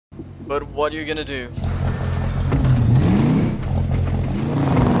But what are you gonna do?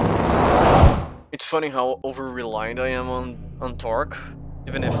 It's funny how over-reliant I am on Torque,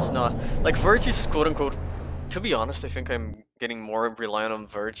 even if it's not. Like, Verge is quote-unquote... To be honest, I think I'm getting more reliant on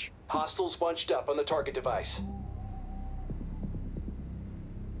Verge. Hostiles bunched up on the target device.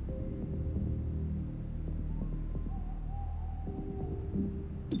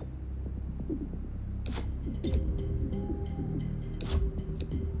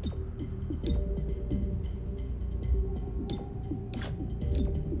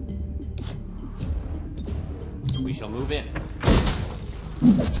 We shall move in.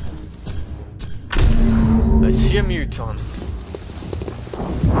 I see a muton.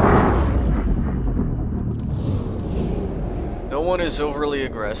 No one is overly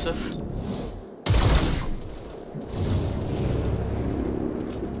aggressive.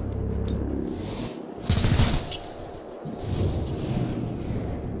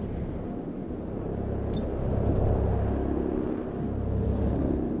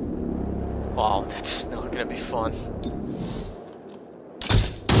 Wow, that's not gonna be fun.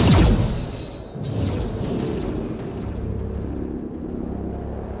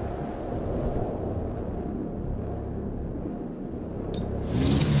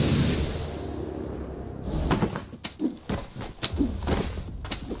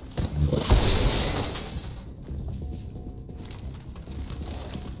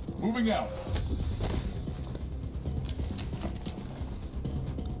 Moving out.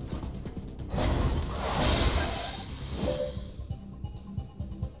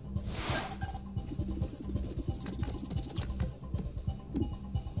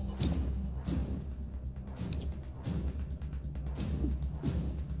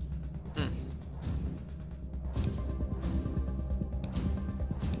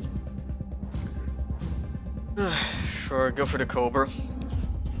 Sure, go for the Cobra.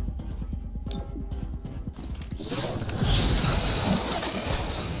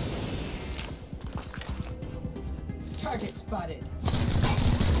 Target spotted.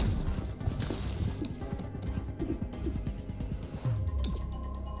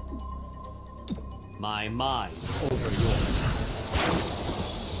 My mind over yours.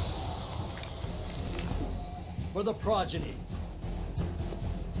 For the progeny.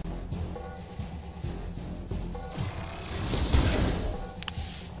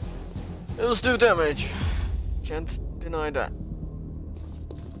 It'll do damage. Can't deny that.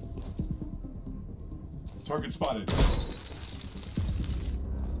 Target spotted.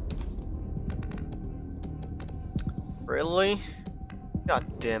 Really?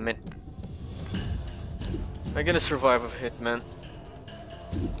 God damn it. I'm gonna survive a hit, man.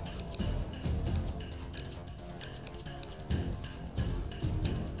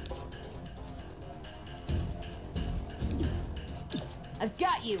 I've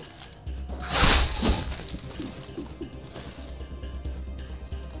got you.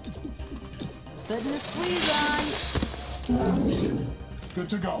 Putting the squeeze on. Good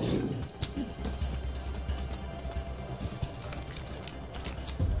to go.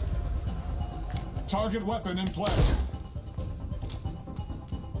 Target weapon in play.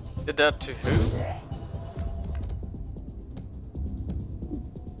 Did that to who?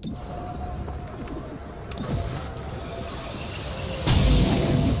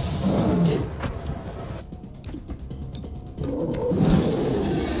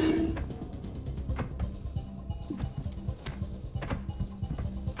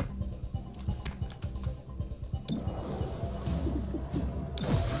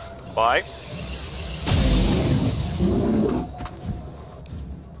 Bye.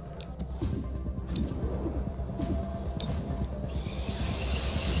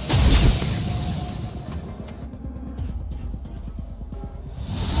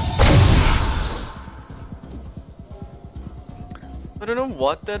 I don't know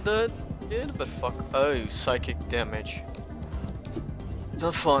what that did, but fuck. Oh, psychic damage. It's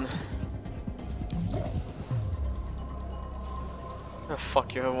not fun. Oh,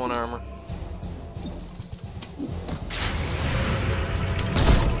 fuck, you have one armor.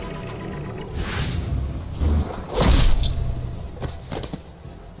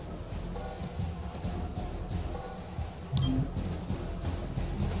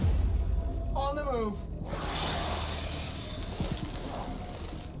 On the move.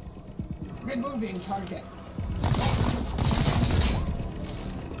 Removing target.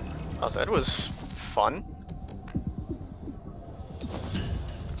 Oh, that was fun.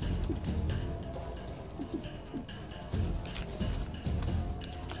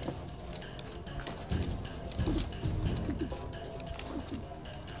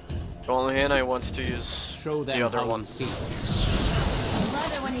 The only hand I want to use Show them the other how one. you feel. I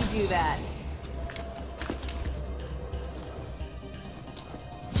love it when when you do that.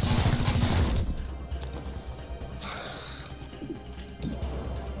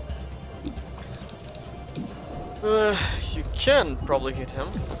 You can probably hit him.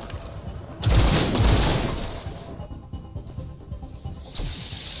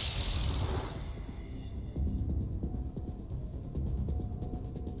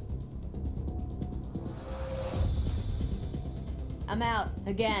 I'm out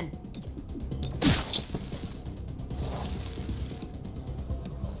again.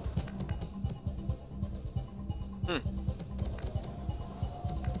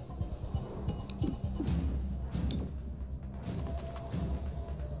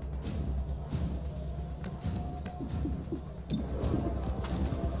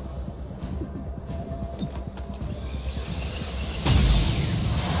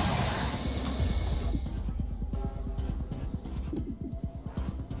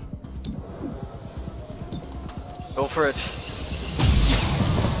 Go for it.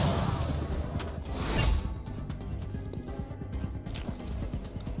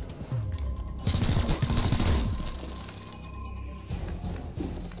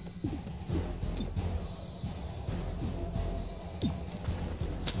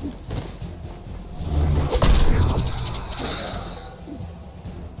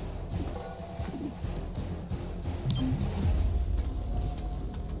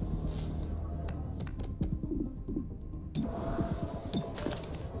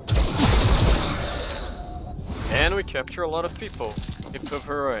 And we capture a lot of people. Hip hip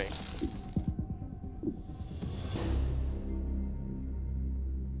hooray.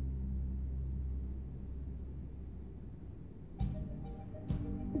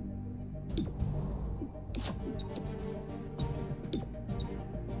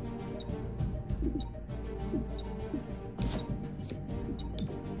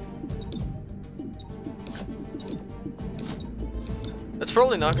 That's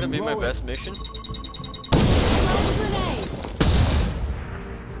probably not gonna be my best mission. Grenade.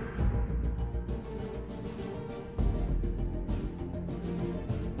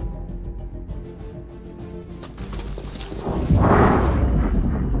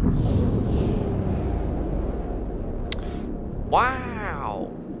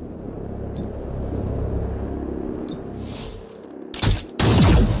 Wow.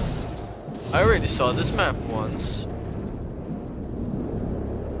 I already saw this map once.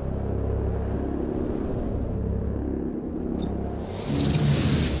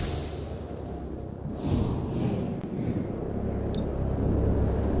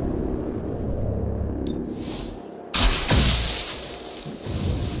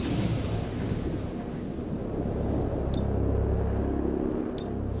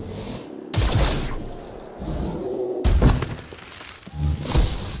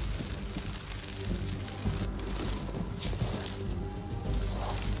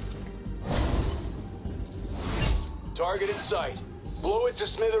 Target in sight. Blow it to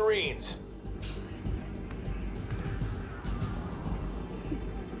smithereens.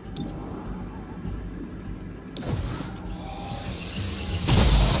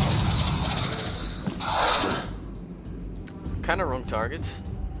 Kinda wrong target.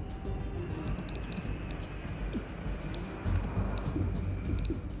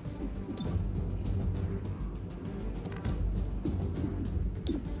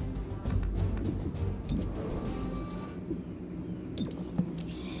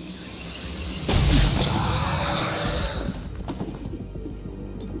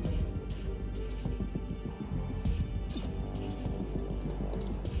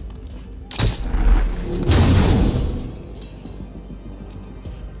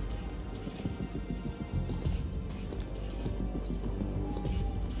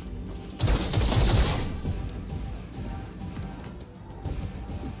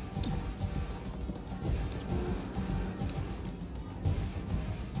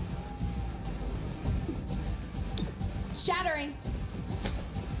 Shattering.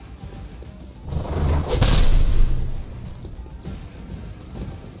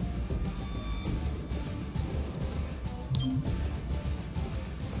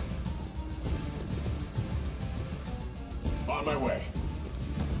 On my way.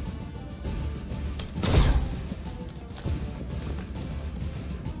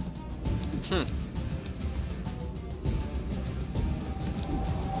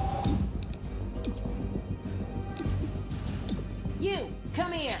 You,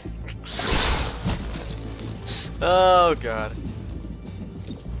 come here. Oh god.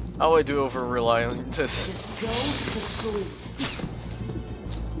 How I do over rely on this. Just go to sleep.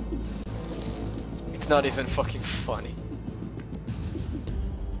 It's not even fucking funny.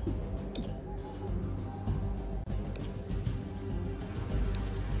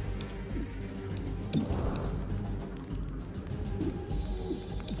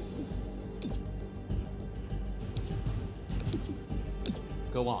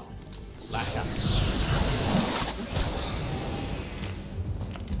 Go on. Lash out.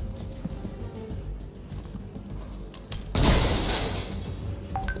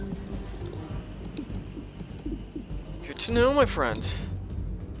 Good to know, my friend.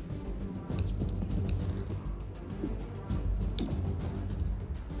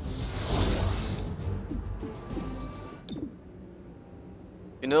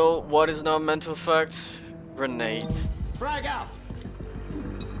 You know what is not meant to affect? Grenade. Frag out!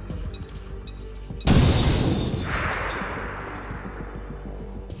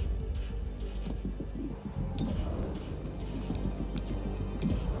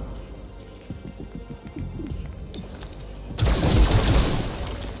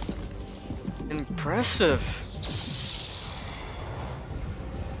 Impressive.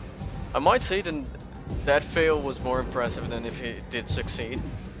 I might say then that fail was more impressive than if he did succeed.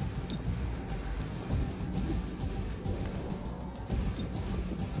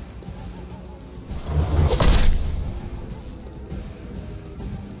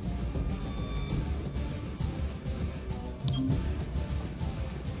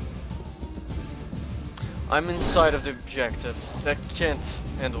 I'm inside of the objective. That can't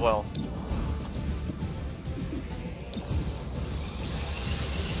end well.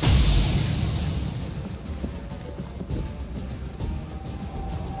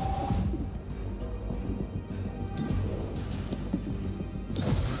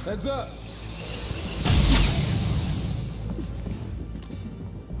 Heads up!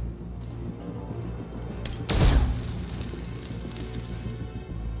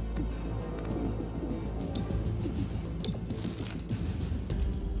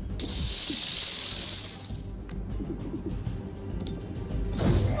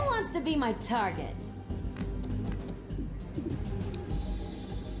 Who wants to be my target?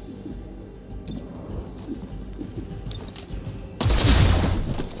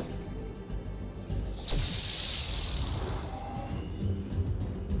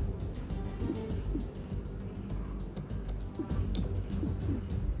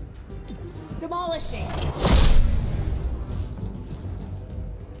 Demolishing.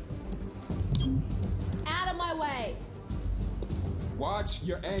 Out of my way. Watch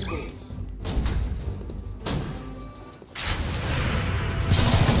your angles.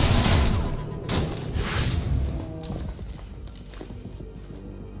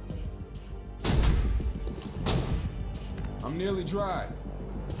 I'm nearly dry.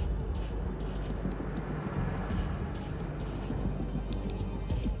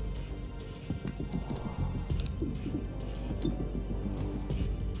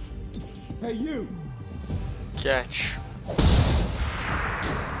 Hey, you! Catch.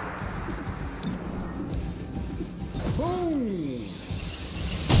 Boom!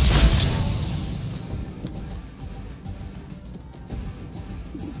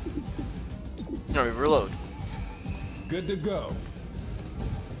 No, reload. Good to go.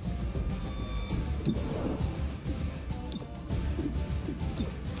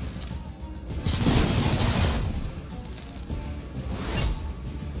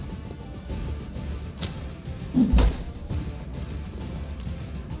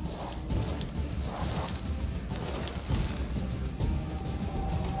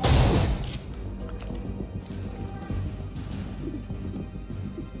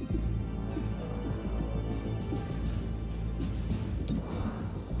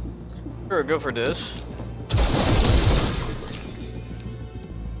 Sure, go for this.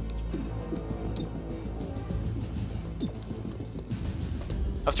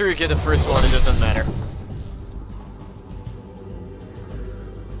 After you get the first one, it doesn't matter.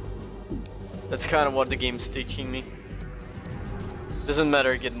 That's kind of what the game's teaching me. Doesn't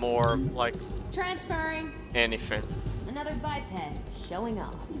matter, get more, like, Transferring. anything. Another biped showing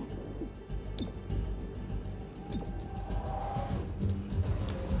off.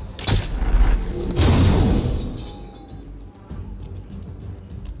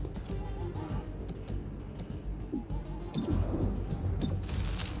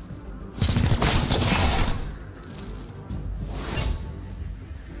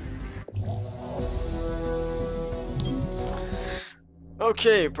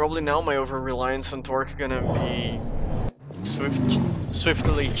 Okay, probably now my over-reliance on torque gonna be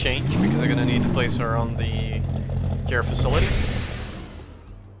swiftly changed because I'm gonna need to place her on the care facility.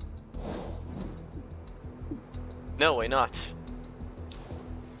 No, why not?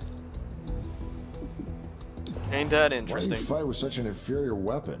 Ain't that Why do interesting? you fight with such an inferior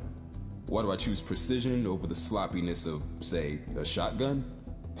weapon? Why do I choose precision over the sloppiness of, say, a shotgun?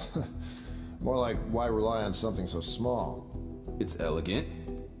 More like, why rely on something so small? It's elegant,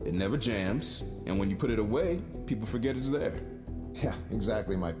 it never jams, and when you put it away, people forget it's there. Yeah,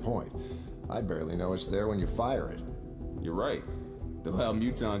 exactly my point. I barely know it's there when you fire it. You're right. The loud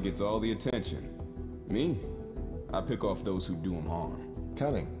muton gets all the attention. Me? I pick off those who do him harm.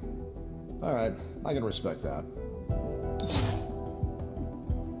 Cunning. Alright, I can respect that.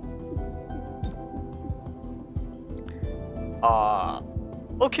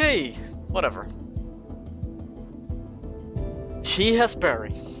 Okay, whatever. She has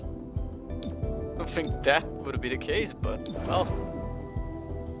parry. I don't think that would be the case, but well.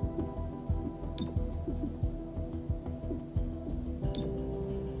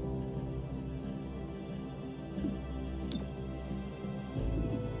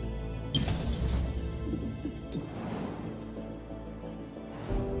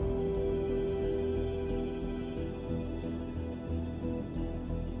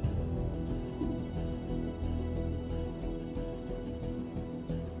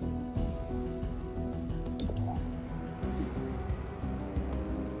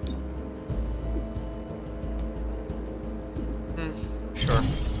 Sure.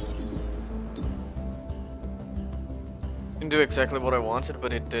 Didn't do exactly what I wanted,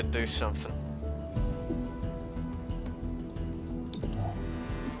 but it did do something.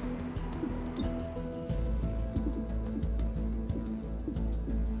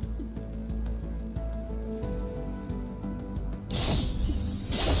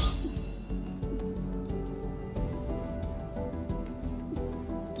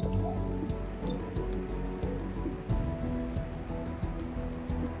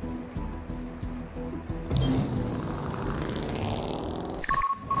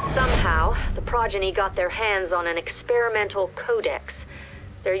 Somehow, the progeny got their hands on an experimental codex.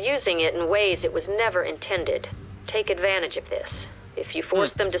 They're using it in ways it was never intended. Take advantage of this. If you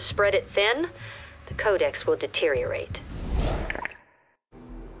force them to spread it thin, the codex will deteriorate.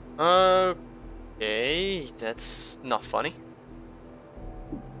 Okay, that's not funny.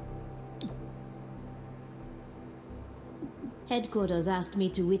 Headquarters asked me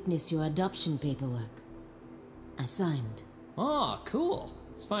to witness your adoption paperwork. I signed. Oh, cool.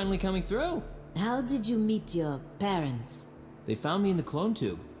 It's finally coming through. How did you meet your parents? They found me in the clone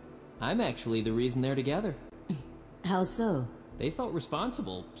tube. I'm actually the reason they're together. How so? They felt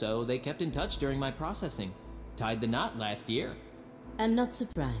responsible, so they kept in touch during my processing. Tied the knot last year. I'm not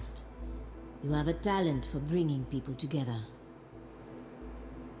surprised. You have a talent for bringing people together.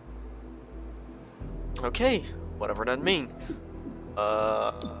 Okay, whatever that means.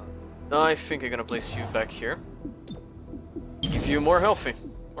 I think I'm gonna place you back here. Give you more healthy.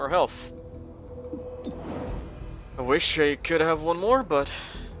 More health. I wish I could have one more, but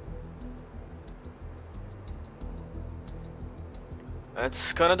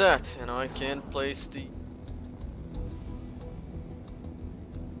that's kinda that, you know. I can't place the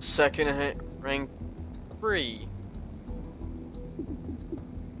second rank 3.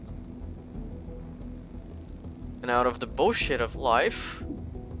 And out of the bullshit of life,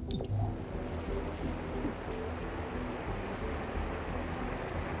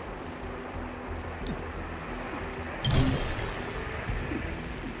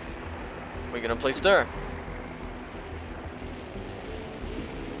 we're gonna place there.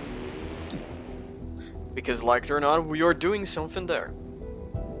 Because like it or not, we are doing something there.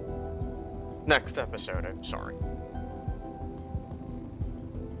 Next episode, I'm sorry.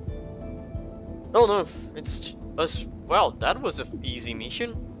 Oh no, it's us. Well, that was an easy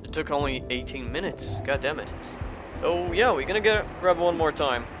mission. It took only 18 minutes. God damn it. Oh yeah, we're gonna grab one more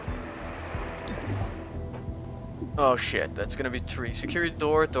time. Oh shit, that's gonna be 3. Security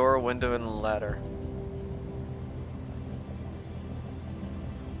door, door, window, and ladder.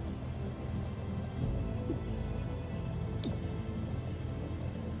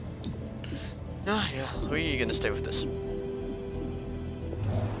 Ah yeah, we're gonna stay with this.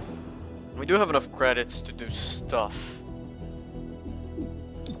 We do have enough credits to do stuff.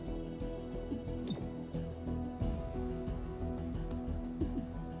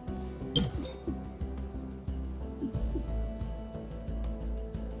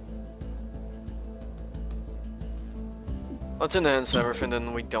 Let's enhance everything,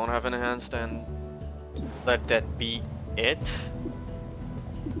 then we don't have enhanced, and let that be it.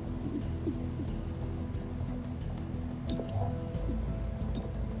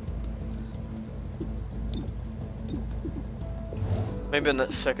 Maybe in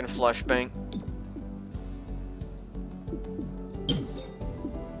the second flashbang.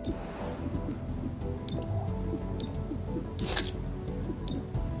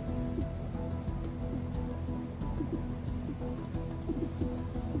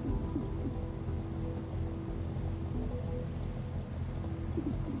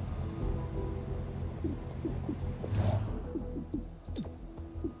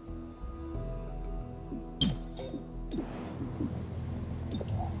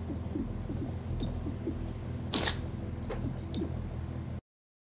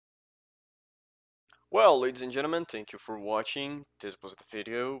 Well, ladies and gentlemen, thank you for watching. This was the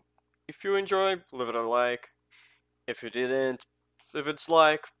video. If you enjoyed, leave it a like. If you didn't, leave a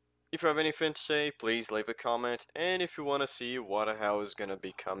dislike. If you have anything to say, please leave a comment. And if you want to see what the hell is gonna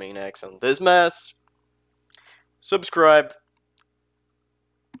be coming next on this mess, subscribe.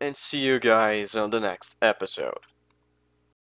 And see you guys on the next episode.